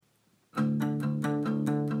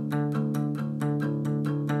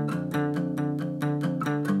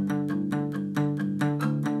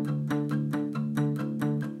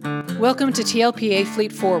Welcome to TLPA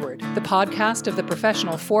Fleet Forward, the podcast of the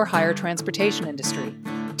professional for-hire transportation industry.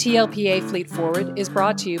 TLPA Fleet Forward is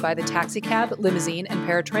brought to you by the Taxicab, Limousine, and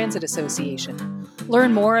Paratransit Association.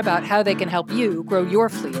 Learn more about how they can help you grow your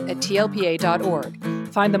fleet at tlpa.org.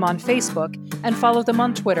 Find them on Facebook and follow them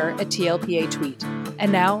on Twitter at TLPA Tweet.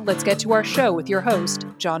 And now, let's get to our show with your host,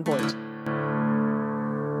 John Boyd.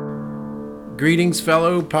 Greetings,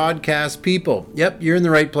 fellow podcast people. Yep, you're in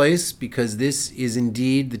the right place because this is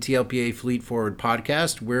indeed the TLPA Fleet Forward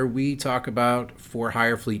podcast, where we talk about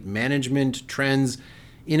for-hire fleet management, trends,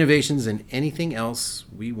 innovations, and anything else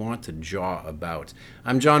we want to jaw about.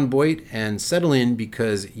 I'm John Boyd, and settle in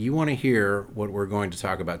because you want to hear what we're going to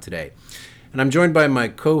talk about today. And I'm joined by my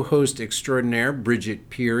co-host extraordinaire,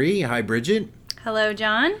 Bridget Peary. Hi, Bridget. Hello,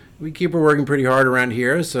 John. We keep her working pretty hard around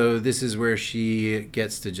here, so this is where she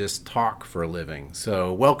gets to just talk for a living.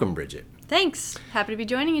 So welcome, Bridget. Thanks. Happy to be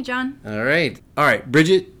joining you, John. All right,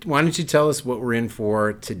 Bridget, why don't you tell us what we're in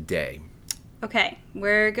for today? Okay,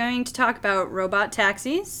 we're going to talk about robot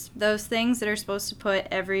taxis, those things that are supposed to put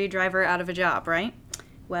every driver out of a job, right?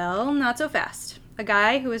 Well, not so fast. A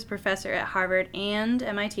guy who is a professor at Harvard and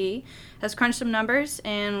MIT has crunched some numbers,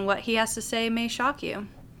 and what he has to say may shock you.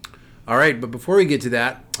 All right, but before we get to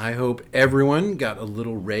that, I hope everyone got a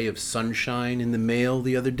little ray of sunshine in the mail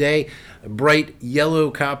the other day. A bright yellow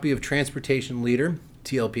copy of Transportation Leader,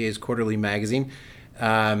 TLPA's quarterly magazine.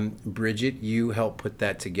 Bridget, you helped put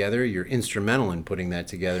that together. You're instrumental in putting that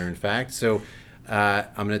together, in fact. So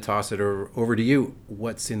I'm going to toss it over to you.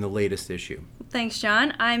 What's in the latest issue? Thanks,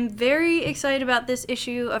 John. I'm very excited about this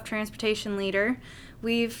issue of Transportation Leader.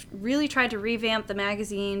 We've really tried to revamp the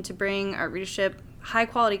magazine to bring our readership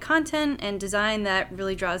high-quality content and design that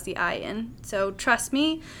really draws the eye in. So trust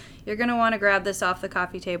me, you're going to want to grab this off the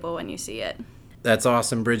coffee table when you see it. That's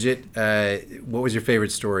awesome, Bridget. What was your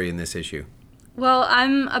favorite story in this issue? Well,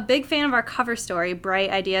 I'm a big fan of our cover story,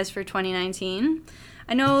 Bright Ideas for 2019.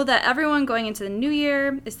 I know that everyone going into the new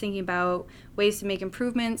year is thinking about ways to make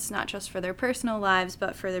improvements, not just for their personal lives,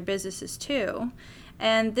 but for their businesses too.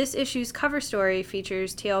 And this issue's cover story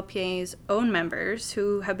features TLPA's own members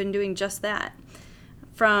who have been doing just that.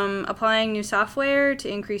 From applying new software to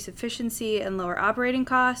increase efficiency and lower operating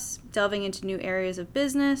costs, delving into new areas of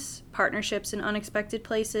business, partnerships in unexpected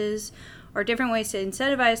places, or different ways to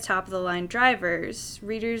incentivize top-of-the-line drivers,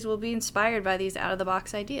 readers will be inspired by these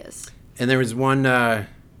out-of-the-box ideas. And there was one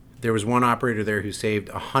operator there who saved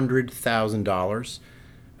 $100,000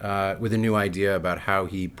 with a new idea about how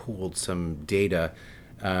he pooled some data.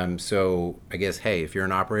 So I guess, hey, if you're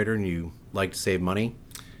an operator and you like to save money,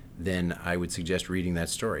 then I would suggest reading that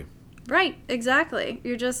story. Right, exactly.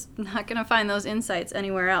 You're just not going to find those insights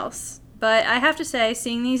anywhere else. But I have to say,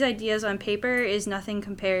 seeing these ideas on paper is nothing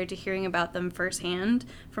compared to hearing about them firsthand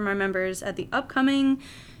from our members at the upcoming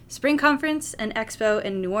Spring Conference and Expo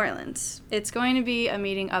in New Orleans. It's going to be a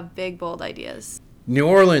meeting of big, bold ideas. New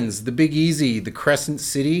Orleans, the Big Easy, the Crescent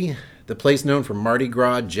City, the place known for Mardi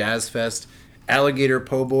Gras, Jazz Fest, alligator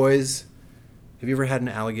po' boys. Have you ever had an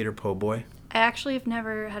alligator po' boy? I actually have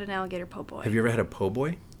never had an alligator po' boy. Have you ever had a po'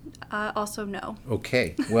 boy? Also, no.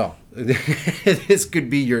 Okay, well, this could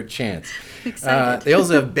be your chance. Excited. They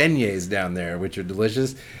also have beignets down there, which are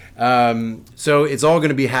delicious. So it's all going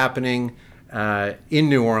to be happening in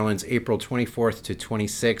New Orleans, April 24th to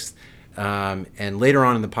 26th. And later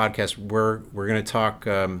on in the podcast, we're going to talk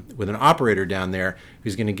with an operator down there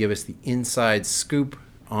who's going to give us the inside scoop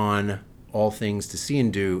on all things to see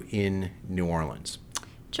and do in New Orleans.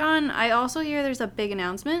 John, I also hear there's a big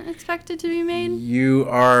announcement expected to be made. You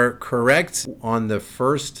are correct. On the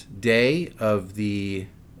first day of the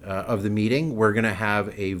meeting, we're going to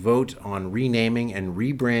have a vote on renaming and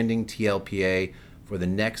rebranding TLPA for the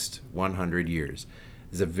next 100 years.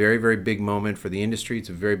 It's a very, very big moment for the industry. It's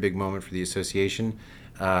a very big moment for the association.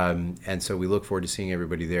 And so we look forward to seeing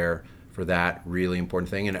everybody there for that really important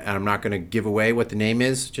thing. And I'm not going to give away what the name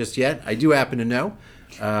is just yet. I do happen to know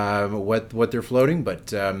what they're floating,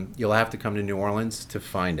 but you'll have to come to New Orleans to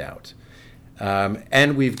find out.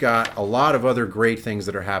 And we've got a lot of other great things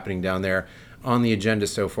that are happening down there on the agenda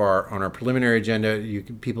so far. On our preliminary agenda,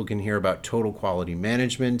 people can hear about total quality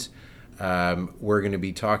management. We're going to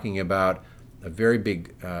be talking about a very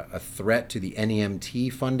big a threat to the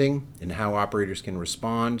NEMT funding and how operators can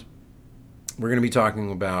respond. We're going to be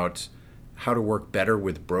talking about how to work better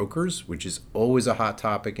with brokers, which is always a hot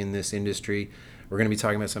topic in this industry. We're going to be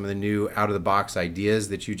talking about some of the new out-of-the-box ideas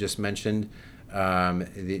that you just mentioned,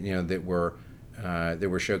 that were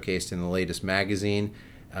showcased in the latest magazine.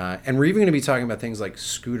 And we're even going to be talking about things like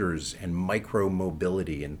scooters and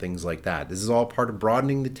micro-mobility and things like that. This is all part of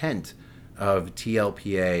broadening the tent of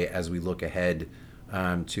TLPA as we look ahead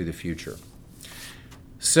to the future.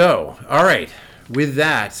 So, all right. With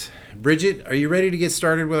that, Bridget, are you ready to get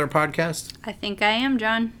started with our podcast? I think I am,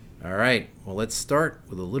 John. All right. Well, let's start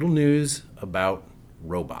with a little news about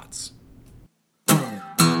robots.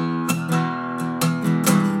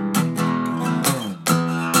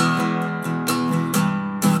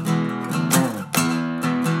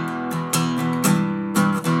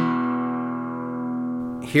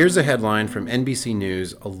 Here's a headline from NBC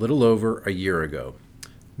News a little over a year ago.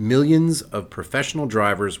 Millions of professional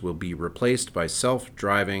drivers will be replaced by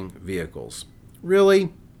self-driving vehicles.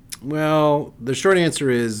 Really? Well, the short answer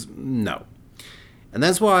is no. And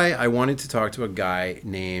that's why I wanted to talk to a guy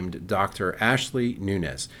named Dr. Ashley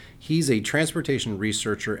Nunes. He's a transportation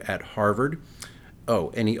researcher at Harvard.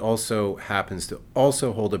 Oh, and he also happens to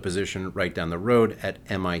also hold a position right down the road at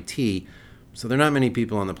MIT. So there are not many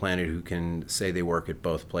people on the planet who can say they work at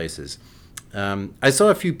both places. I saw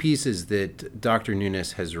a few pieces that Dr.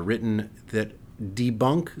 Nunes has written that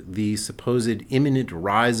debunk the supposed imminent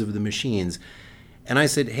rise of the machines. And I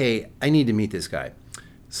said, hey, I need to meet this guy.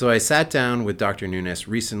 So I sat down with Dr. Nunes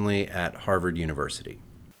recently at Harvard University.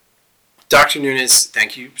 Dr. Nunes,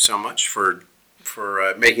 thank you so much for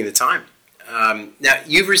making the time. Now,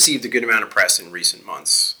 you've received a good amount of press in recent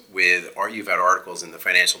months. You've had articles in the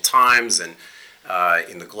Financial Times and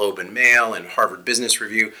in the Globe and Mail and Harvard Business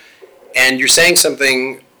Review. And you're saying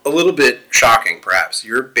something a little bit shocking, perhaps.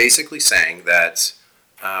 You're basically saying that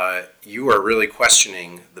you are really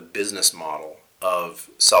questioning the business model of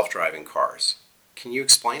self-driving cars. Can you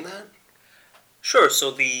explain that? Sure.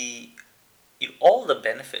 So all the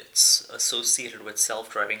benefits associated with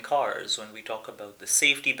self-driving cars, when we talk about the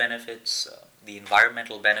safety benefits, the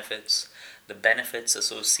environmental benefits, the benefits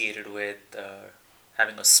associated with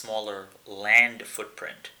having a smaller land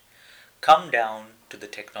footprint, come down to the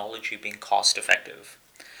technology being cost-effective.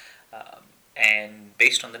 And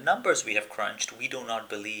based on the numbers we have crunched, we do not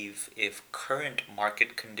believe, if current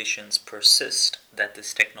market conditions persist, that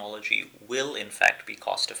this technology will in fact be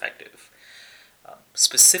cost-effective.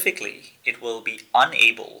 Specifically, it will be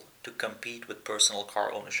unable to compete with personal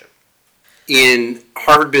car ownership. In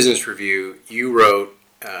Harvard Business Review, you wrote,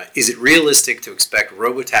 is it realistic to expect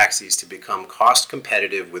robotaxis to become cost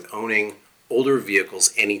competitive with owning older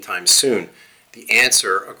vehicles anytime soon? The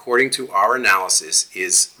answer, according to our analysis,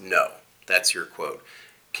 is no. That's your quote.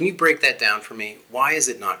 Can you break that down for me? Why is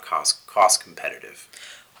it not cost competitive?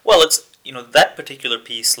 Well, that particular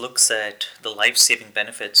piece looks at the life-saving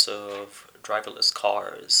benefits of driverless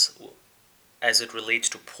cars as it relates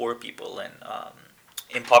to poor people and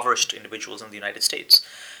impoverished individuals in the United States.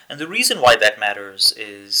 And the reason why that matters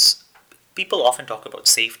is people often talk about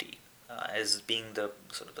safety as being the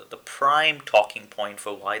prime talking point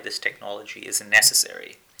for why this technology is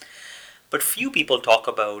necessary. But few people talk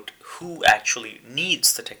about who actually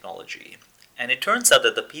needs the technology. And it turns out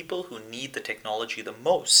that the people who need the technology the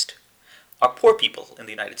most are poor people in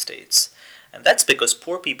the United States. And that's because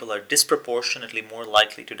poor people are disproportionately more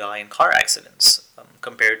likely to die in car accidents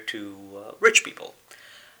compared to rich people.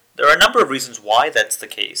 There are a number of reasons why that's the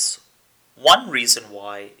case. One reason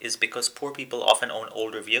why is because poor people often own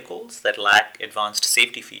older vehicles that lack advanced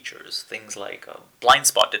safety features, things like blind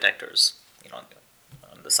spot detectors, on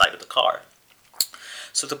the side of the car.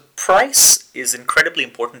 So the price is incredibly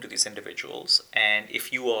important to these individuals, and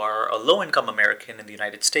if you are a low-income American in the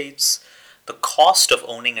United States, the cost of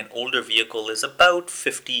owning an older vehicle is about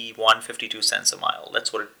 52 cents a mile.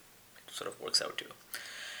 That's what it sort of works out to.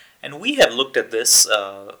 And we have looked at this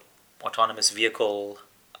autonomous vehicle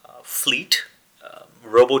fleet,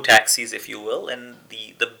 robo-taxis, if you will, and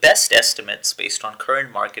the best estimates based on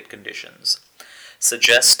current market conditions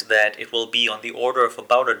suggest that it will be on the order of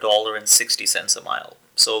about $1.60 a mile.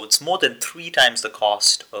 So it's more than 3 times the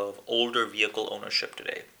cost of older vehicle ownership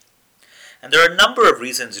today. And there are a number of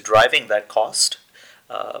reasons driving that cost,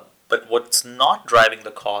 but what's not driving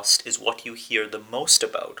the cost is what you hear the most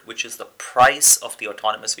about, which is the price of the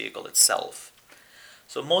autonomous vehicle itself.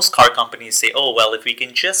 So most car companies say, oh, well, if we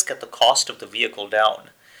can just get the cost of the vehicle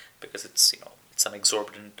down, because it's some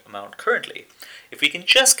exorbitant amount currently, if we can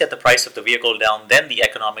just get the price of the vehicle down, then the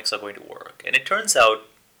economics are going to work. And it turns out,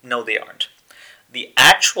 no, they aren't. The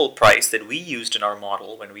actual price that we used in our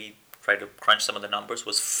model when we tried to crunch some of the numbers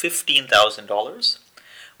was $15,000,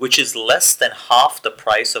 which is less than half the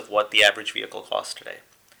price of what the average vehicle costs today.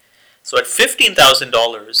 So at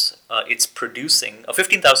 $15,000, it's producing a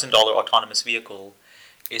 $15,000 autonomous vehicle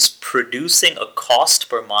is producing a cost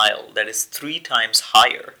per mile that is 3 times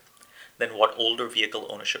higher than what older vehicle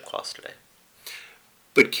ownership costs today.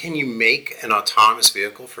 But can you make an autonomous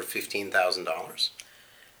vehicle for $15,000?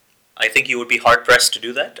 I think you would be hard-pressed to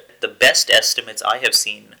do that. The best estimates I have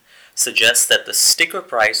seen suggest that the sticker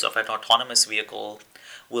price of an autonomous vehicle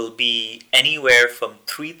will be anywhere from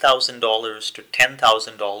 $3,000 to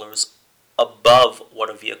 $10,000 above what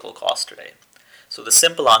a vehicle costs today. So the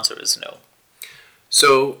simple answer is no.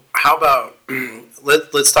 So how about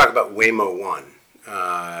let's talk about Waymo One.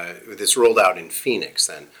 This rolled out in Phoenix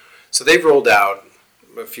then. So they've rolled out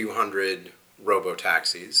a few hundred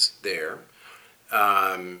robo-taxis there.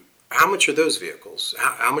 How much are those vehicles?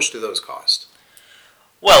 How much do those cost?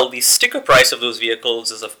 Well, the sticker price of those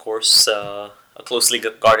vehicles is, of course, a closely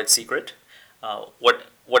guarded secret.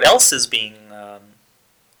 What else is being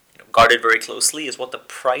guarded very closely is what the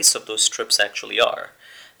price of those trips actually are.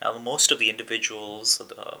 Now, most of the individuals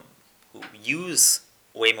who use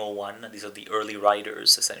Waymo One, these are the early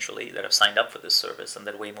riders essentially that have signed up for this service and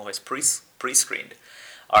that Waymo has pre-screened,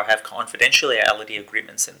 have confidentiality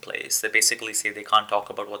agreements in place that basically say they can't talk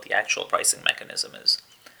about what the actual pricing mechanism is.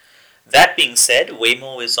 That being said,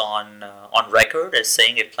 Waymo is on record as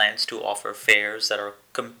saying it plans to offer fares that are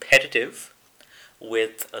competitive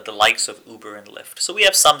with the likes of Uber and Lyft. So we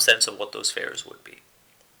have some sense of what those fares would be.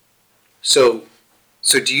 So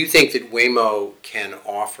do you think that Waymo can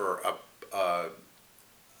offer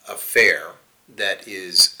a fare that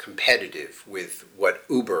is competitive with what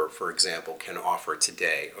Uber, for example, can offer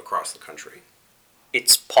today across the country?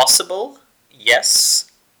 It's possible,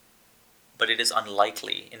 yes, but it is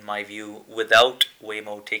unlikely, in my view, without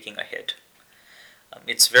Waymo taking a hit.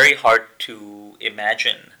 It's very hard to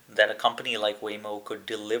imagine that a company like Waymo could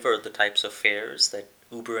deliver the types of fares that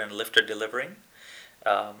Uber and Lyft are delivering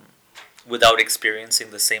without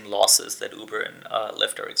experiencing the same losses that Uber and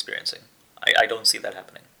Lyft are experiencing. I don't see that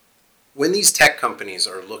happening. When these tech companies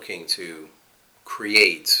are looking to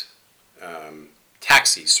create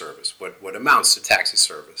taxi service, what amounts to taxi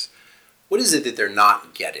service, what is it that they're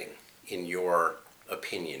not getting, in your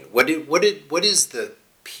opinion? What is the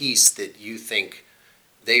piece that you think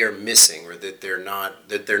they are missing, or that they're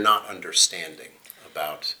not understanding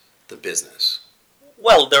about the business?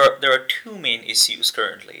 Well, there are two main issues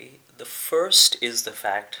currently. The first is the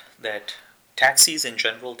fact that taxis in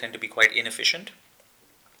general tend to be quite inefficient.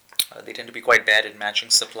 They tend to be quite bad at matching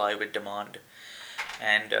supply with demand.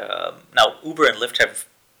 And now Uber and Lyft have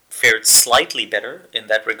fared slightly better in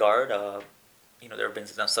that regard. There have been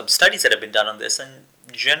some studies that have been done on this, and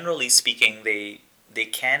generally speaking, they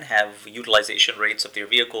can have utilization rates of their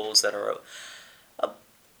vehicles that are,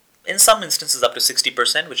 in some instances, up to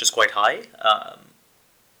 60%, which is quite high.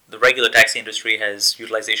 The regular taxi industry has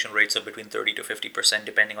utilization rates of between 30 to 50%,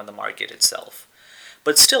 depending on the market itself.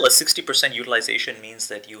 But still, a 60% utilization means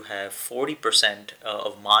that you have 40%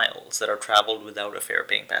 of miles that are traveled without a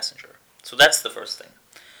fare-paying passenger. So that's the first thing.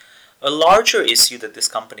 A larger issue that this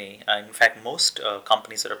company, in fact most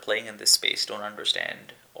companies that are playing in this space don't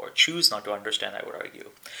understand, or choose not to understand, I would argue,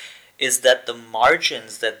 is that the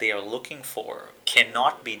margins that they are looking for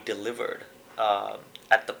cannot be delivered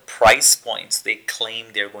at the price points they claim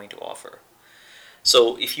they're going to offer.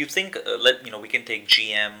 So if you think, we can take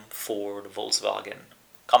GM, Ford, Volkswagen,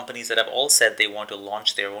 companies that have all said they want to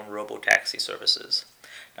launch their own robo-taxi services.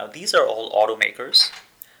 Now these are all automakers.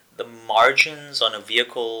 The margins on a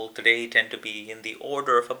vehicle today tend to be in the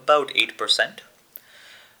order of about 8%.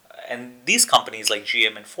 And these companies like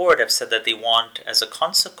GM and Ford have said that they want, as a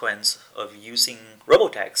consequence of using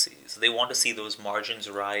robo-taxis, they want to see those margins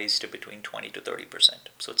rise to between 20 to 30%.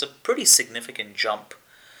 So it's a pretty significant jump.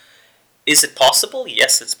 Is it possible?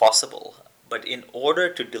 Yes, it's possible. But in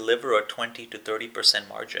order to deliver a 20 to 30%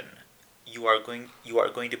 margin, you are going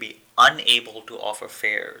to be unable to offer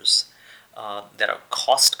fares that are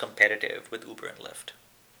cost competitive with Uber and Lyft.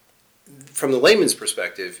 From the layman's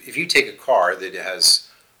perspective, if you take a car that has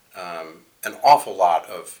an awful lot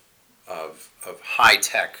of high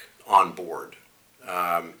tech on board,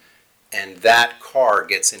 and that car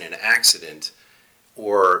gets in an accident,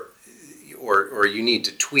 or you need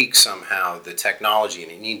to tweak somehow the technology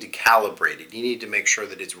and you need to calibrate it, you need to make sure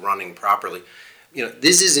that it's running properly.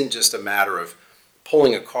 This isn't just a matter of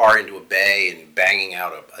pulling a car into a bay and banging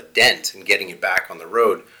out a dent and getting it back on the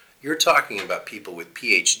road. You're talking about people with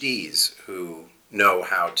PhDs who know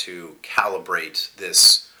how to calibrate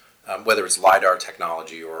this, whether it's LiDAR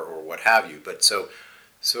technology or what have you. But so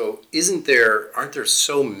aren't there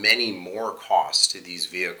so many more costs to these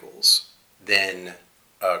vehicles than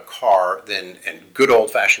a good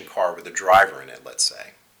old-fashioned car with a driver in it, let's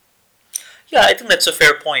say? Yeah, I think that's a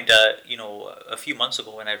fair point. A few months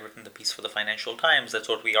ago when I'd written the piece for the Financial Times, that's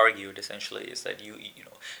what we argued essentially, is that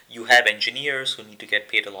you have engineers who need to get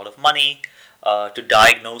paid a lot of money to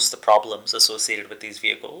diagnose the problems associated with these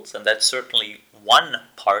vehicles, and that's certainly one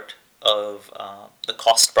part of the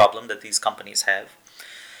cost problem that these companies have.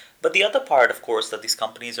 But the other part, of course, that these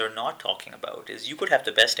companies are not talking about is you could have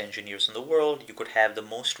the best engineers in the world, you could have the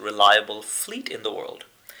most reliable fleet in the world.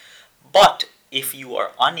 But if you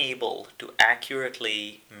are unable to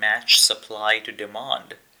accurately match supply to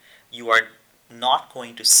demand, you are not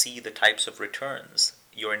going to see the types of returns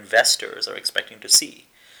your investors are expecting to see.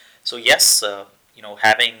 So yes,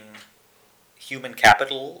 having human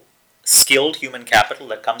capital, skilled human capital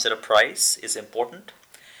that comes at a price is important.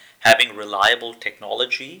 Having reliable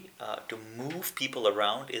technology to move people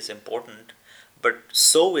around is important, but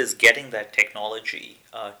so is getting that technology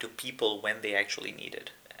to people when they actually need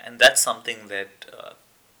it. And that's something that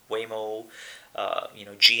Waymo,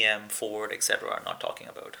 GM, Ford, etc. are not talking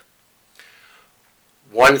about.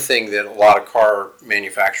 One thing that a lot of car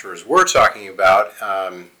manufacturers were talking about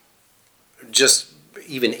just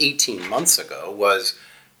even 18 months ago was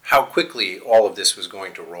how quickly all of this was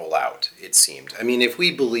going to roll out, it seemed. I mean, if we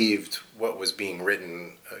believed what was being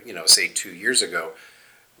written, say 2 years ago,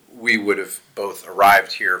 we would have both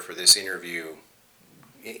arrived here for this interview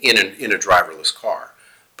in a driverless car.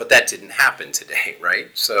 But that didn't happen today, right?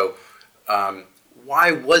 So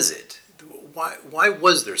why was it? Why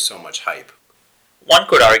was there so much hype? One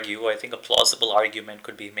could argue, I think a plausible argument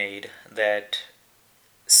could be made, that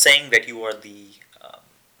saying that you are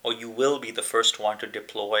or you will be the first one to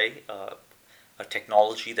deploy a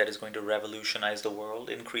technology that is going to revolutionize the world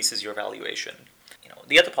increases your valuation.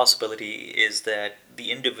 The other possibility is that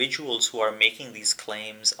the individuals who are making these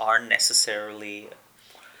claims aren't necessarily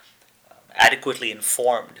adequately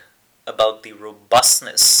informed about the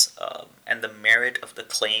robustness and the merit of the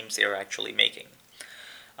claims they are actually making.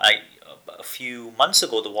 A few months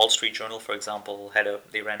ago, the Wall Street Journal, for example,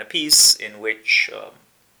 they ran a piece in which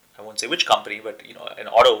I won't say which company, but an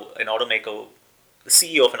automaker, the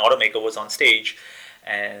CEO of an automaker was on stage,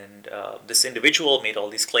 and this individual made all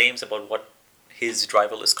these claims about what his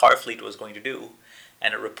driverless car fleet was going to do,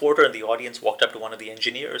 and a reporter in the audience walked up to one of the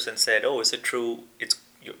engineers and said, "Oh, is it true?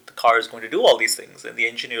 The car is going to do all these things?" And the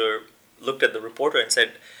engineer looked at the reporter and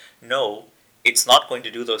said, "No, it's not going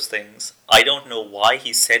to do those things. I don't know why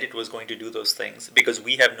he said it was going to do those things, because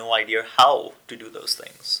we have no idea how to do those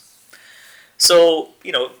things." So,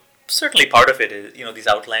 certainly part of it is, these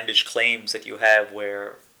outlandish claims that you have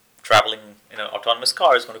where traveling in an autonomous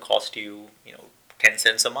car is going to cost you, 10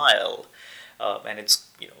 cents a mile, and it's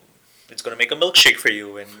going to make a milkshake for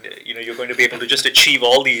you, and, you're going to be able to just achieve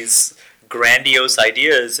all these grandiose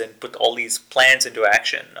ideas and put all these plans into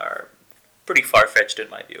action are pretty far-fetched in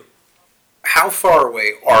my view. How far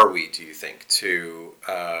away are we, do you think, to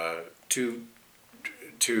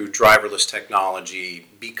driverless technology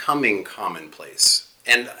becoming commonplace?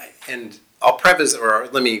 And I'll preface, or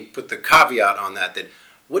let me put the caveat on that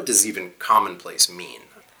what does even commonplace mean?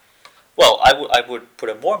 Well, I would put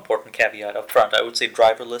a more important caveat up front. I would say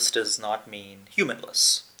driverless does not mean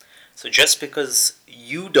humanless. So just because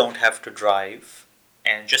you don't have to drive,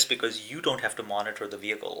 and just because you don't have to monitor the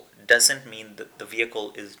vehicle, doesn't mean that the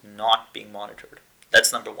vehicle is not being monitored.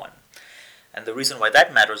 That's number one. And the reason why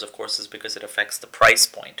that matters, of course, is because it affects the price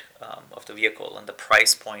point of the vehicle and the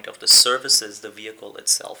price point of the services the vehicle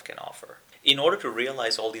itself can offer. In order to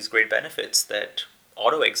realize all these great benefits that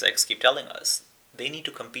auto execs keep telling us, they need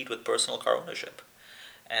to compete with personal car ownership.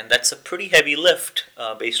 And that's a pretty heavy lift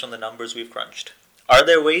based on the numbers we've crunched. Are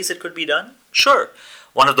there ways it could be done? Sure.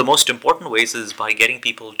 One of the most important ways is by getting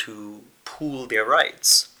people to pool their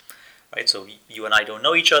rides. Right? So you and I don't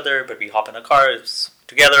know each other, but we hop in a car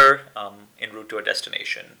together en route to a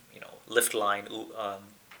destination. Lyft line,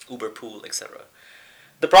 Uber pool, etc.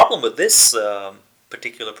 The problem with this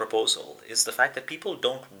particular proposal is the fact that people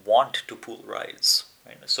don't want to pool rides.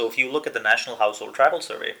 Right? So if you look at the National Household Travel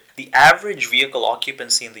Survey, the average vehicle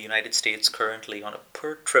occupancy in the United States currently on a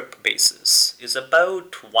per trip basis is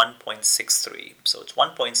about 1.63. So it's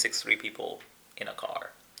 1.63 people in a car.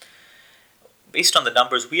 Based on the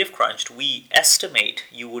numbers we have crunched, we estimate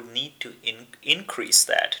you would need to increase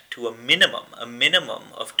that to a minimum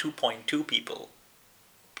of 2.2 people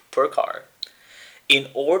per car in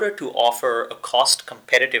order to offer a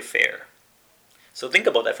cost-competitive fare. So think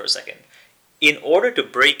about that for a second. In order to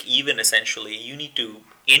break even, essentially, you need to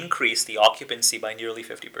increase the occupancy by nearly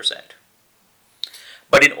 50%.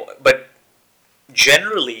 But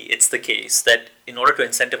generally, it's the case that in order to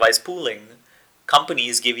incentivize pooling,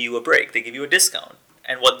 companies give you a break. They give you a discount.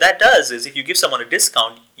 And what that does is if you give someone a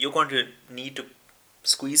discount, you're going to need to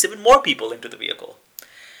squeeze even more people into the vehicle.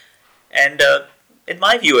 And in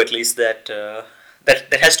my view, at least, that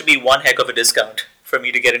has to be one heck of a discount for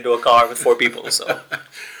me to get into a car with 4 people. So,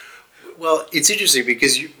 well, it's interesting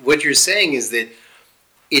because what you're saying is that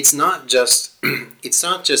it's not just it's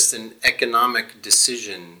not just an economic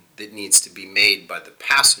decision that needs to be made by the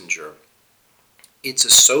passenger. It's a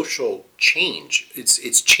social change.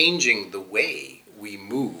 It's changing the way we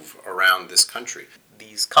move around this country.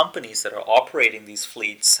 These companies that are operating these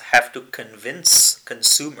fleets have to convince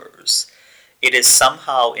consumers it is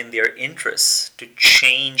somehow in their interest to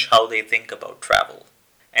change how they think about travel.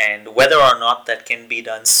 And whether or not that can be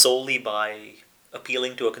done solely by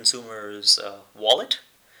appealing to a consumer's wallet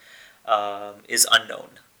is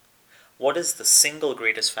unknown. What is the single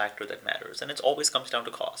greatest factor that matters? And it always comes down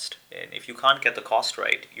to cost. And if you can't get the cost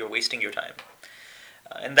right, you're wasting your time.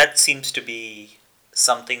 And that seems to be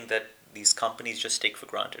something that these companies just take for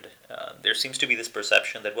granted. There seems to be this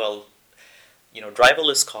perception that, well,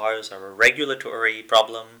 driverless cars are a regulatory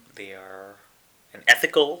problem. They are an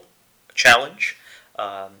ethical challenge,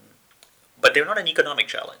 but they're not an economic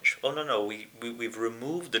challenge. Oh, no, we've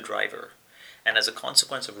removed the driver. And as a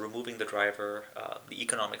consequence of removing the driver, the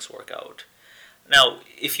economics work out. Now,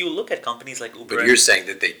 if you look at companies like Uber... But you're saying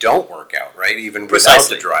that they don't work out, right? Even Precisely. without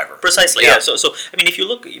the driver. Precisely, yeah. So, I mean, if you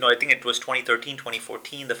look, I think it was 2013,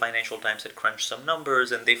 2014, the Financial Times had crunched some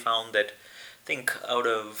numbers, and they found that, I think, out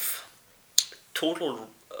of total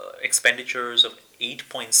expenditures of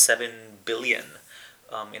 8.7 billion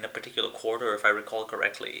in a particular quarter, if I recall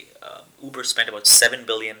correctly, Uber spent about 7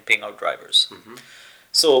 billion paying out drivers. Mm-hmm.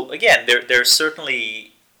 So again, there's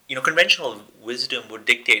certainly, conventional wisdom would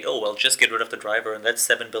dictate, oh, well, just get rid of the driver and that's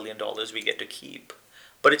 $7 billion we get to keep.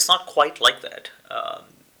 But it's not quite like that.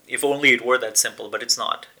 If only it were that simple, but it's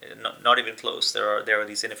not. Not even close. There are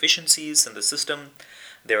these inefficiencies in the system.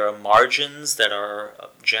 There are margins that are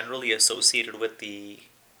generally associated with the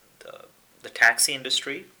taxi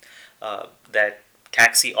industry that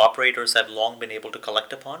taxi operators have long been able to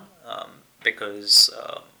collect upon because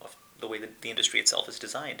of the way that the industry itself is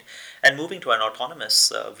designed. And moving to an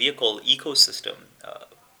autonomous vehicle ecosystem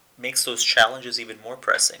makes those challenges even more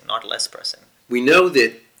pressing, not less pressing. We know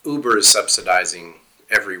that Uber is subsidizing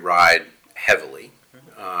every ride heavily.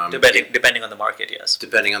 Depending on the market, yes.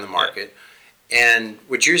 Depending on the market. Yeah. And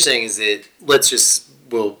what you're saying is that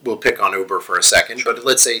we'll pick on Uber for a second, sure. But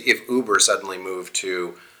let's say if Uber suddenly moved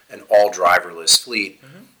to an all driverless fleet,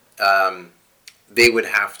 mm-hmm. They would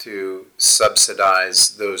have to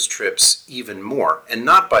subsidize those trips even more, and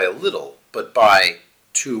not by a little, but by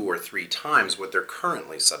 2 or 3 times what they're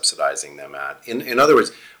currently subsidizing them at. In other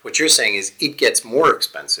words, what you're saying is it gets more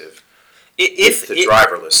expensive if the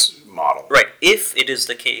driverless model. Right. If it is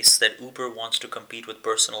the case that Uber wants to compete with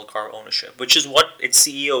personal car ownership, which is what its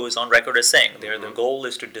CEO is on record as saying. Mm-hmm. Their goal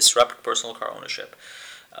is to disrupt personal car ownership.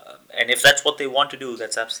 And if that's what they want to do,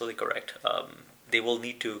 that's absolutely correct. They will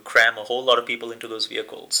need to cram a whole lot of people into those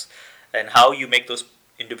vehicles. And how you make those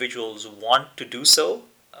individuals want to do so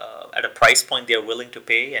at a price point they are willing to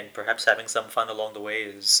pay and perhaps having some fun along the way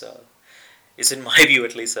is in my view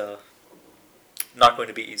at least, not going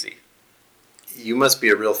to be easy. You must be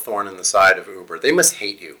a real thorn in the side of Uber. They must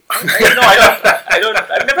hate you. No, I don't.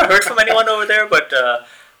 I've never heard from anyone over there, but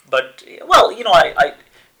well,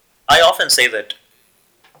 I often say that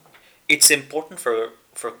it's important for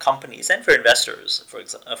companies and for investors,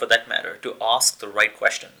 for that matter, to ask the right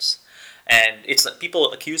questions. And it's like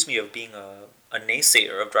people accuse me of being a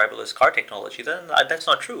naysayer of driverless car technology. Then that's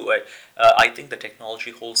not true. I think the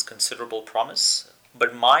technology holds considerable promise,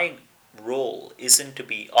 but my role isn't to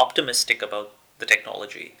be optimistic about the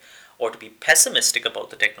technology or to be pessimistic about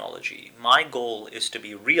the technology. My goal is to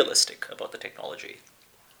be realistic about the technology.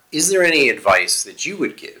 Is there any advice that you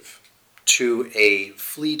would give to a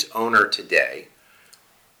fleet owner today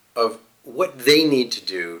of what they need to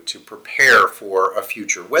do to prepare for a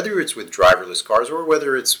future, whether it's with driverless cars or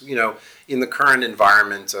whether it's, in the current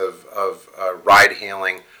environment of ride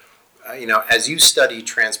hailing? As you study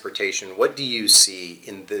transportation, what do you see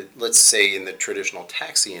in the traditional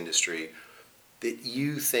taxi industry that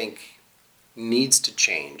you think needs to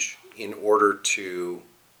change in order to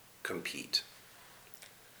compete?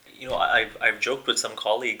 I've joked with some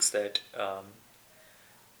colleagues that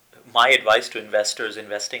my advice to investors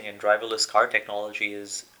investing in driverless car technology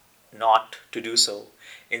is not to do so.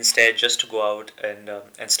 Instead, just to go out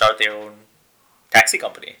and start their own taxi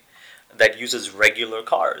company that uses regular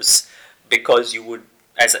cars, because you would,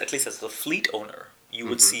 at least as the fleet owner, you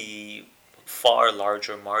would mm-hmm. see far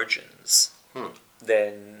larger margins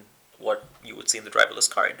than what you would see in the driverless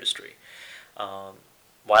car industry,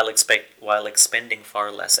 while expending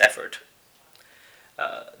far less effort.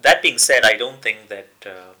 That being said, I don't think that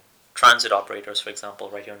transit operators, for example,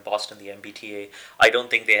 right here in Boston, the MBTA, I don't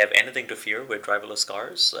think they have anything to fear with driverless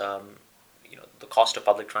cars. the cost of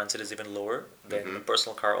public transit is even lower than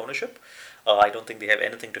personal car ownership. I don't think they have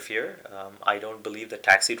anything to fear. I don't believe that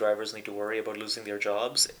taxi drivers need to worry about losing their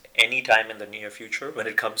jobs anytime in the near future when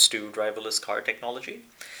it comes to driverless car technology.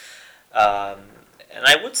 And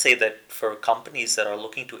I would say that for companies that are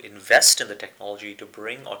looking to invest in the technology to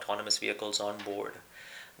bring autonomous vehicles on board,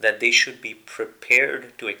 that they should be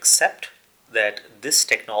prepared to accept that this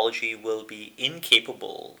technology will be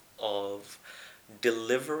incapable of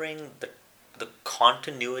delivering the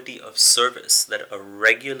continuity of service that a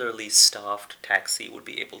regularly staffed taxi would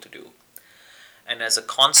be able to do. And as a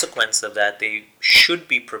consequence of that, they should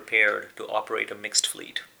be prepared to operate a mixed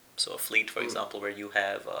fleet. So a fleet, for example, where you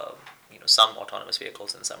have some autonomous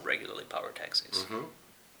vehicles and some regularly powered taxis.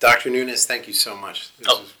 Dr. Nunes, thank you so much. This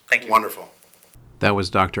was thank you. Wonderful. That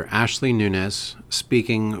was Dr. Ashley Nunes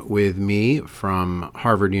speaking with me from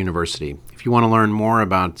Harvard University. If you want to learn more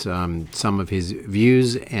about some of his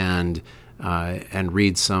views and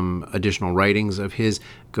read some additional writings of his,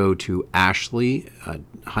 go to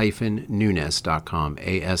ashley-nunes.com,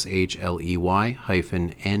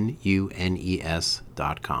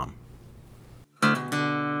 ASHLEY-NUNES.com.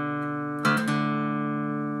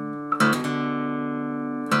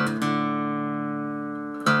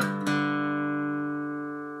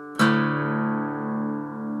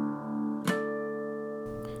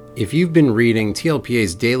 If you've been reading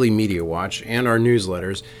TLPA's Daily Media Watch and our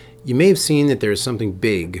newsletters, you may have seen that there is something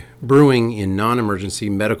big brewing in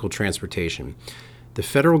non-emergency medical transportation. The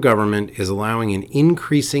federal government is allowing an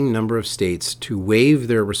increasing number of states to waive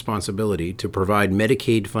their responsibility to provide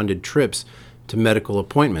Medicaid-funded trips to medical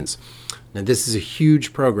appointments. Now, this is a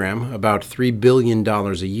huge program, about $3 billion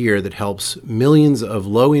a year, that helps millions of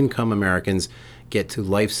low-income Americans get to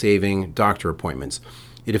life-saving doctor appointments.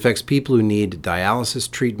 It affects people who need dialysis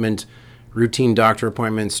treatment, routine doctor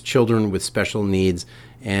appointments, children with special needs,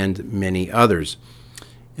 and many others.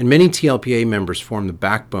 And many TLPA members form the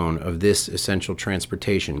backbone of this essential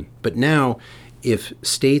transportation. But now, if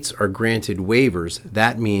states are granted waivers,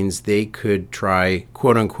 that means they could try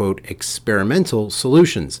quote-unquote experimental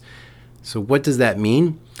solutions. So what does that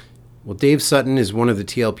mean? Well, Dave Sutton is one of the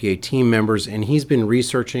TLPA team members, and he's been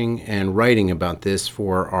researching and writing about this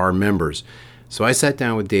for our members. So I sat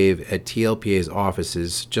down with Dave at TLPA's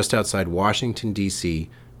offices just outside Washington, D.C.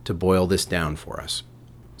 to boil this down for us.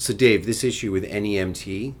 So Dave, this issue with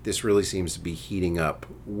NEMT, this really seems to be heating up.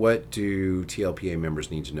 What do TLPA members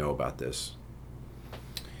need to know about this?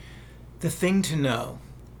 The thing to know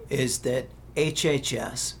is that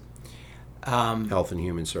HHS, Health and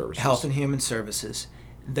Human Services,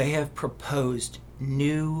 they have proposed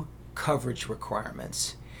new coverage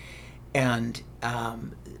requirements and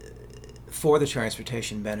for the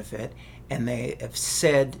transportation benefit, and they have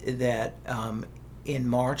said that in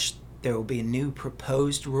March there will be a new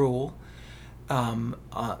proposed rule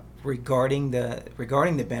regarding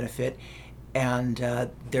the benefit, and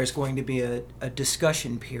there's going to be a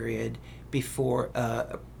discussion period before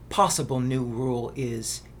a possible new rule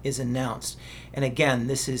is announced. And again,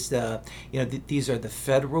 this is these are the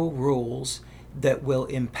federal rules that will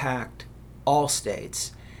impact all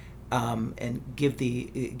states. And give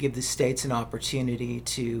the states an opportunity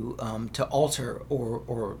to alter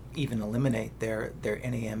or even eliminate their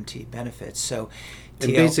NEMT benefits. So,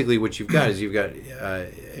 and basically, what you've got is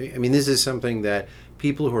this is something that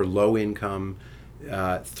people who are low income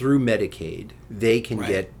through Medicaid, they can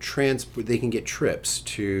get they can get trips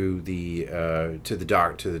to the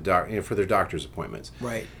doctor for their doctor's appointments.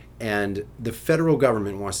 Right. And the federal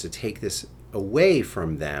government wants to take this away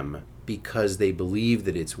from them because they believe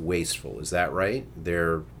that it's wasteful. Is that right?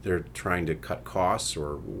 They're trying to cut costs,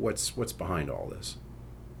 or what's behind all this?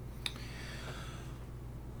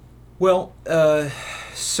 Well,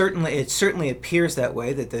 it certainly appears that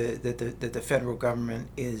way, that the federal government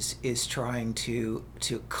is trying to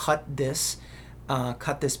cut this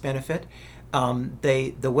benefit.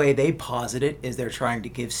 The way they posit it is they're trying to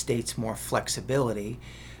give states more flexibility.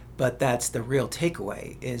 But that's the real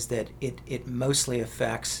takeaway, is that it mostly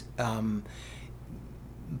affects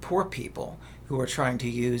poor people who are trying to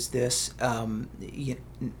use this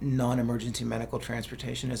non-emergency medical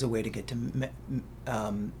transportation as a way to get to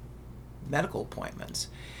medical appointments.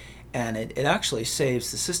 And it actually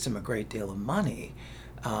saves the system a great deal of money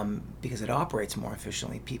because it operates more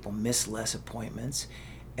efficiently. People miss less appointments,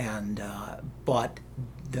 but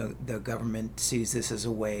the government sees this as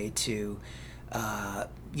a way to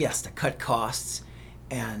to cut costs,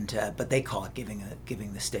 but they call it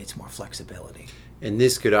giving the states more flexibility. And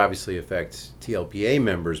this could obviously affect TLPA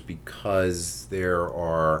members because there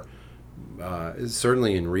are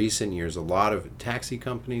certainly in recent years a lot of taxi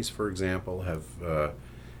companies, for example,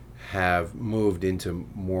 have moved into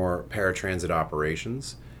more paratransit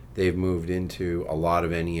operations. They've moved into a lot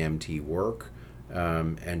of NEMT work.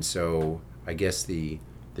 And so I guess the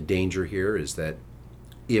danger here is that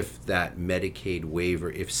if that Medicaid waiver,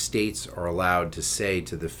 if states are allowed to say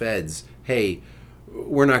to the feds, hey,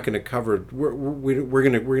 we're not going to cover, we're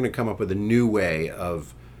going to come up with a new way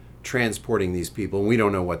of transporting these people, and we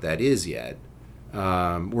don't know what that is yet.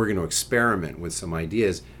 We're going to experiment with some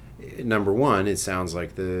ideas. Number one, it sounds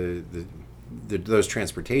like those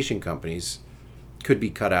transportation companies could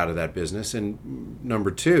be cut out of that business. And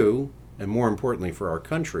number two, and more importantly for our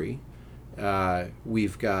country,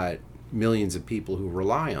 we've got millions of people who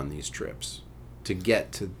rely on these trips to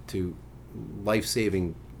get to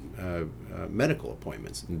life-saving medical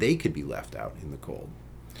appointments. And they could be left out in the cold.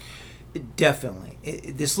 Definitely.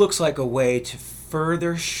 This looks like a way to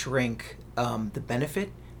further shrink the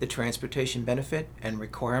benefit, the transportation benefit and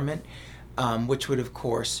requirement, which would, of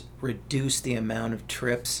course, reduce the amount of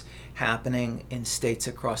trips happening in states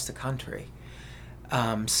across the country.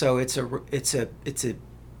 So it's a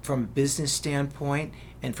from a business standpoint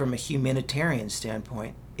and from a humanitarian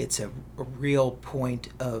standpoint, it's a real point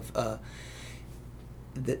of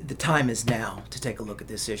the time is now to take a look at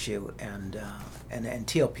this issue, and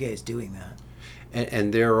TLPA is doing that.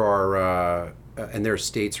 And there are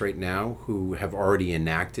states right now who have already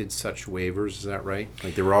enacted such waivers. Is that right?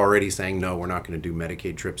 Like they were already saying, no, we're not going to do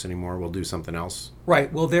Medicaid trips anymore. We'll do something else.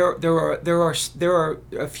 Right. Well, there are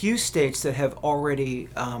a few states that have already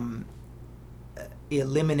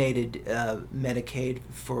eliminated Medicaid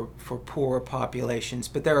for poorer populations,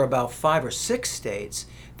 but there are about 5 or 6 states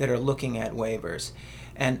that are looking at waivers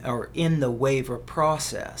and are in the waiver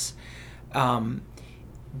process.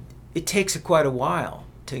 It takes quite a while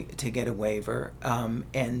to get a waiver,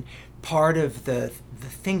 and part of the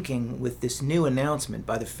thinking with this new announcement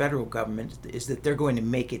by the federal government is that they're going to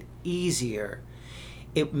make it easier.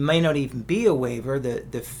 It may not even be a waiver.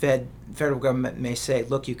 The federal government may say,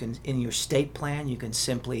 look, you can, in your state plan, you can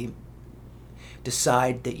simply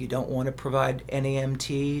decide that you don't want to provide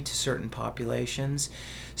NEMT to certain populations.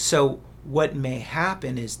 So what may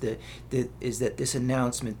happen is that this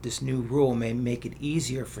announcement, this new rule, may make it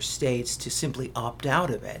easier for states to simply opt out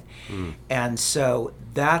of it. And so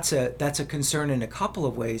that's a concern in a couple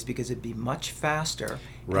of ways, because it'd be much faster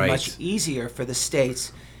and much easier for the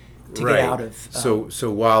states to get out of.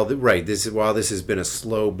 So while this has been a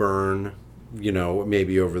slow burn,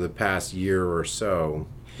 maybe over the past year or so,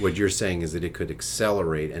 what you're saying is that it could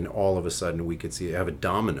accelerate, and all of a sudden we could have a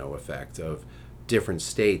domino effect of different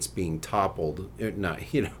states being toppled,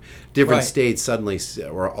 states suddenly,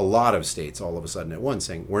 or a lot of states all of a sudden at once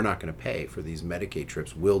saying, we're not going to pay for these Medicaid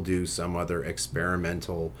trips. We'll do some other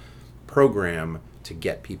experimental program to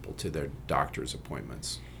get people to their doctor's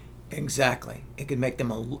appointments. Exactly. It could make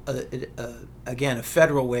them, again, a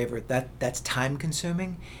federal waiver. That's time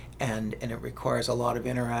consuming, and it requires a lot of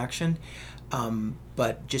interaction.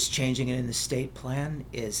 But just changing it in the state plan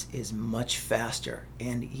is much faster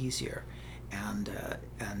and easier.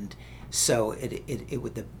 And so it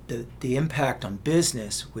would the impact on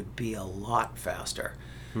business would be a lot faster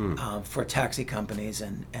for taxi companies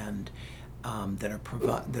and that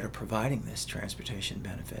are providing this transportation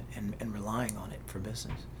benefit and relying on it for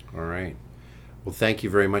business. All right. Well, thank you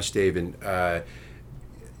very much, Dave. And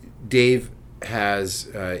Dave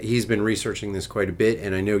has he's been researching this quite a bit,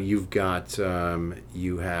 and I know you've got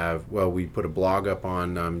we put a blog up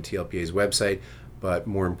on TLPA's website. But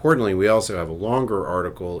more importantly, we also have a longer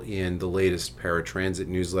article in the latest paratransit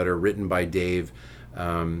newsletter written by Dave.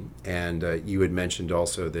 And you had mentioned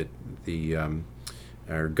also that the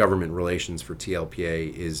our government relations for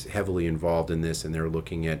TLPA is heavily involved in this, and they're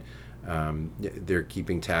looking at, they're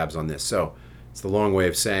keeping tabs on this. So it's the long way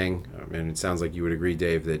of saying, and it sounds like you would agree,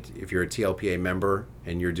 Dave, that if you're a TLPA member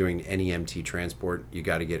and you're doing NEMT transport, you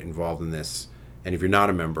got to get involved in this. And if you're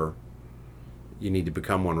not a member, you need to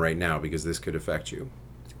become one right now, because this could affect you.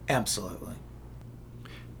 Absolutely.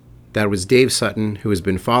 That was Dave Sutton, who has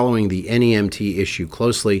been following the NEMT issue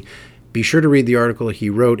closely. Be sure to read the article he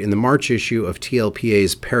wrote in the March issue of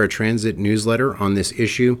TLPA's Paratransit newsletter on this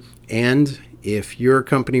issue. And if your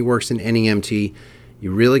company works in NEMT,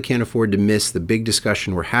 you really can't afford to miss the big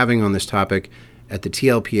discussion we're having on this topic at the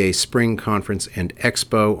TLPA Spring Conference and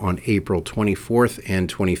Expo on April 24th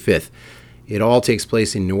and 25th. It all takes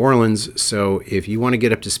place in New Orleans, so if you want to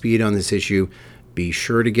get up to speed on this issue, be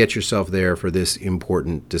sure to get yourself there for this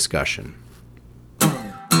important discussion.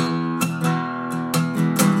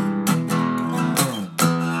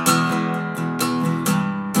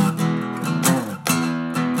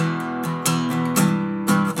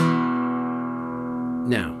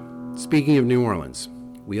 Now, speaking of New Orleans,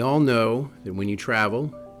 We all know that when you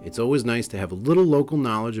travel, it's always nice to have a little local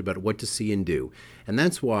knowledge about what to see and do. And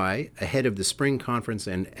that's why, ahead of the Spring Conference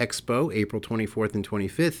and Expo, April 24th and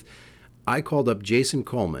 25th, I called up Jason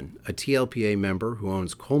Coleman, a TLPA member who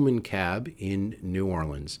owns Coleman Cab in New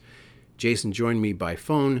Orleans. Jason joined me by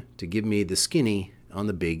phone to give me the skinny on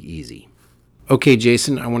the Big Easy. Okay,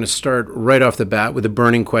 Jason, I want to start right off the bat with a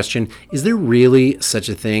burning question. Is there really such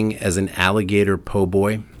a thing as an alligator po'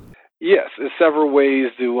 boy? Yes, there's several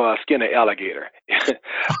ways to skin an alligator.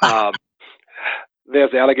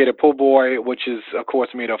 There's the alligator po' boy, which is, of course,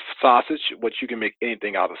 made of sausage, which you can make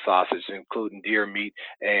anything out of sausage, including deer meat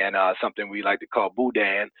and something we like to call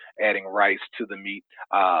boudin, adding rice to the meat,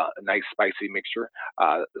 a nice spicy mixture.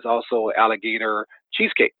 There's also alligator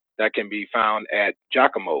cheesecake that can be found at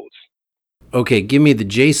Giacomo's. Okay, give me the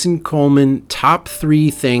Jason Coleman top 3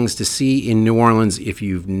 things to see in New Orleans if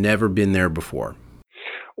you've never been there before.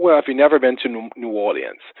 Well, if you've never been to New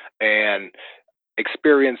Orleans and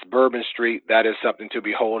experienced Bourbon Street, that is something to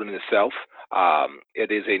behold in itself.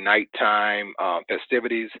 It is a nighttime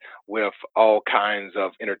festivities with all kinds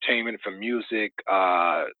of entertainment, from music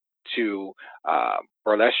to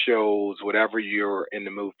burlesque shows, whatever you're in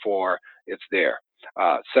the mood for, it's there.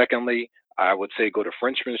 Secondly, I would say go to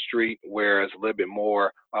Frenchman Street, where it's a little bit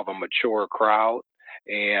more of a mature crowd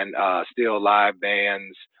and still live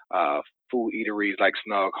bands, food eateries like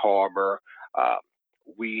Snug Harbor.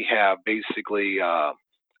 We have basically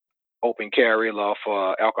open carry of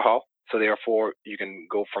alcohol, so therefore you can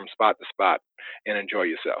go from spot to spot and enjoy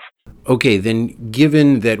yourself. Okay, then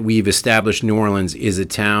given that we've established New Orleans is a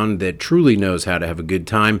town that truly knows how to have a good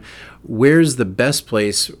time, where's the best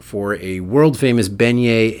place for a world-famous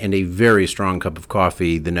beignet and a very strong cup of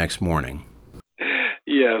coffee the next morning?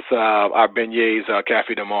 Yes, our beignets,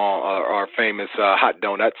 Café du Monde, our famous hot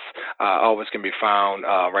donuts, always can be found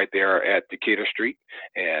right there at Decatur Street.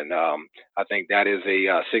 And I think that is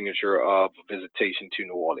a signature of visitation to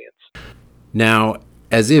New Orleans. Now,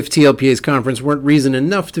 as if TLPA's conference weren't reason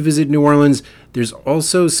enough to visit New Orleans, there's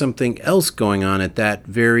also something else going on at that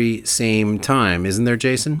very same time, isn't there,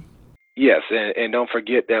 Jason? Yes, and don't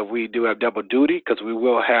forget that we do have double duty, because we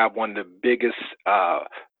will have one of the biggest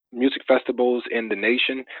music festivals in the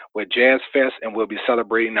nation with Jazz Fest, and we'll be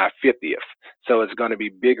celebrating our 50th. So it's going to be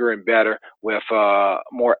bigger and better with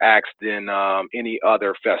more acts than any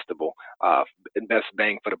other festival. Best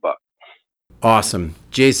bang for the buck. Awesome.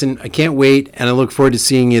 Jason, I can't wait, and I look forward to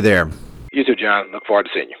seeing you there. You too, John. Look forward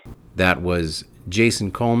to seeing you. That was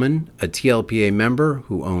Jason Coleman, a TLPA member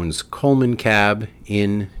who owns Coleman Cab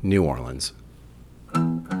in New Orleans.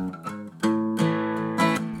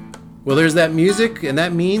 Well, there's that music, and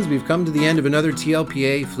that means we've come to the end of another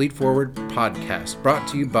TLPA Fleet Forward podcast, brought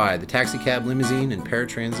to you by the Taxi Cab Limousine and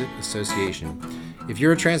Paratransit Association. If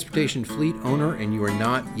you're a transportation fleet owner and you are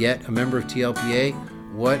not yet a member of TLPA,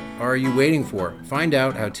 what are you waiting for? Find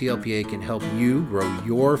out how TLPA can help you grow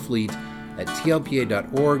your fleet at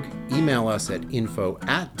tlpa.org. Email us at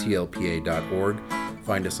info@tlpa.org.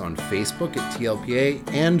 Find us on Facebook at TLPA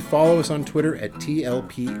and follow us on Twitter at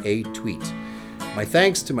TLPA Tweet. My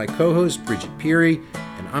thanks to my co-host Bridget Peary,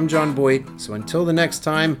 and I'm John Boyd. So until the next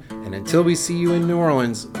time, and until we see you in New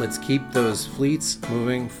Orleans, let's keep those fleets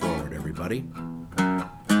moving forward, everybody.